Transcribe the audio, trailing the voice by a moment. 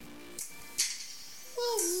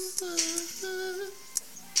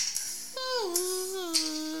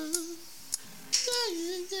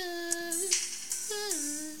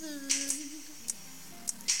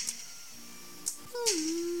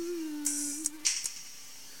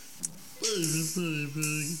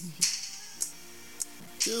baby,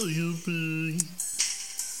 go you be,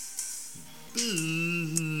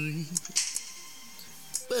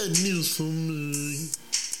 bad news for me.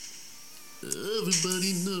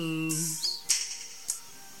 Everybody knows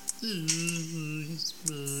this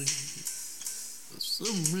man. For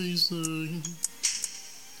some reason,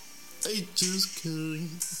 I just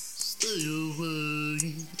can't stay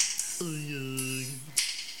away. Oh yeah.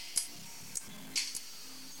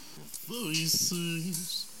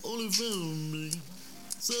 Voices all around me,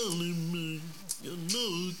 telling me you're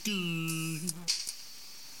no good.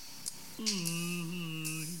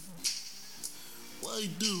 Ooh. Why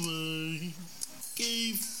do I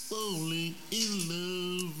keep falling in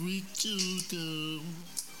love with you, girl?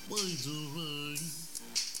 Why do I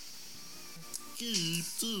keep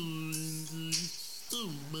doing this to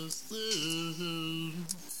myself?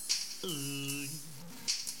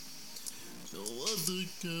 No other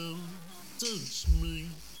girl touch me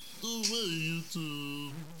the way you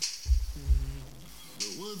do. No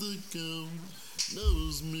other girl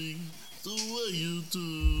knows me the way you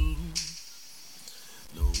do.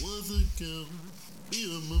 No other girl be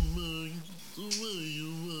on my mind the way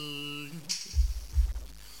you are.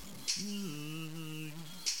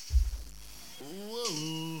 Whoa,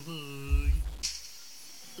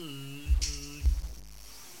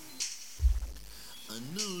 I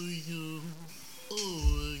know you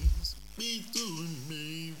always be doing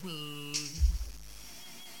me wrong,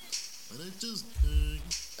 but I just can't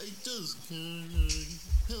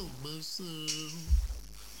help myself,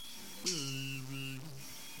 baby.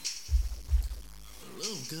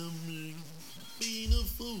 Love got me being a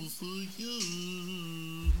fool for you,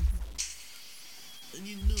 and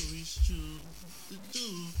you know it's true. The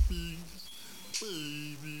truth is,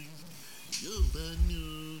 baby, you're bad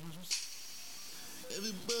news.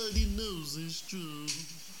 Everybody knows it's true.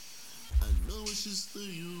 I know I should stay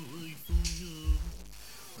away from you,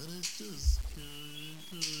 but I just can't.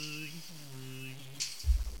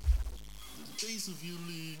 The taste of your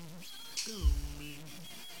lips got me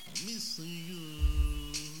missing you.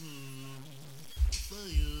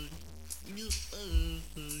 Fire in your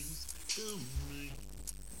eyes got me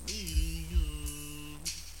needing you.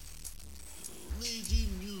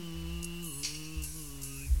 Needing you.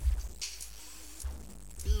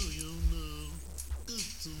 Girl, you know good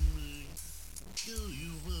to me. Girl,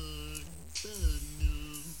 you are bad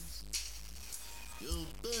news. You're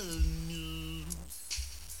bad news.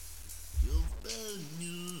 You're bad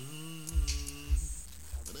news.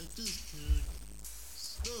 But I just can't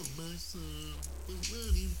stop myself from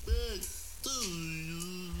running back to you.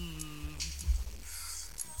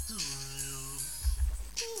 To you.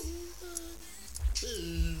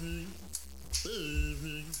 Baby,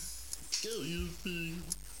 baby, girl, you be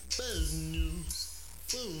bad news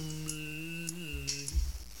for me.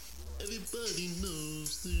 Everybody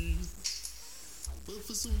knows this, but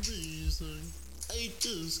for some reason I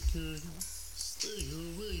just can't stay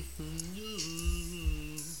away from you.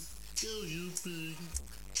 Girl, you be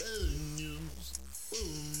bad news for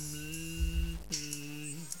me.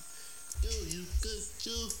 Girl, you got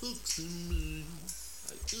your hooks in me.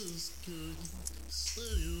 I just can't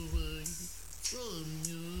stay away from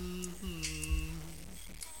you.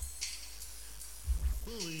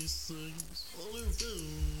 Voices all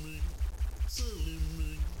around me, telling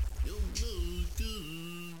me you're no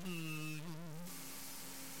good.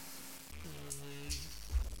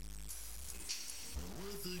 No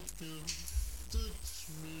other girl touch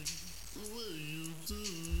me the way you do.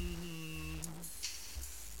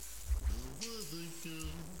 No other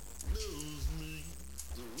girl knows me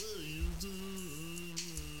the way you do.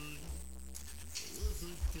 No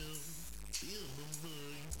other girl be on my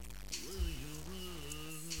mind the way you are.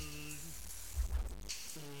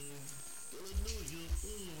 But I know you're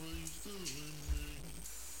always doing me.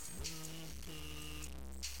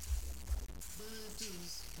 But I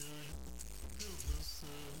just can't help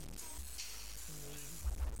myself.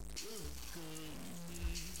 Look at me,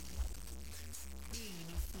 being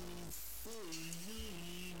a fool for you.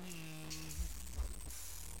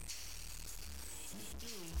 Your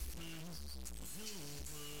girlfriends, you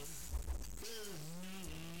are bad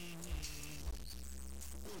news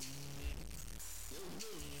for me. You're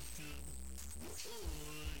no good, you're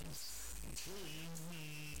always playing me.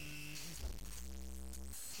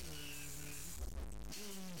 Baby, you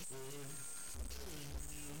are bad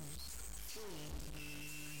news for me.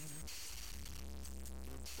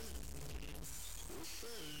 You're bad news, you're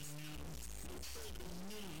bad news, you're bad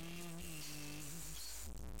news.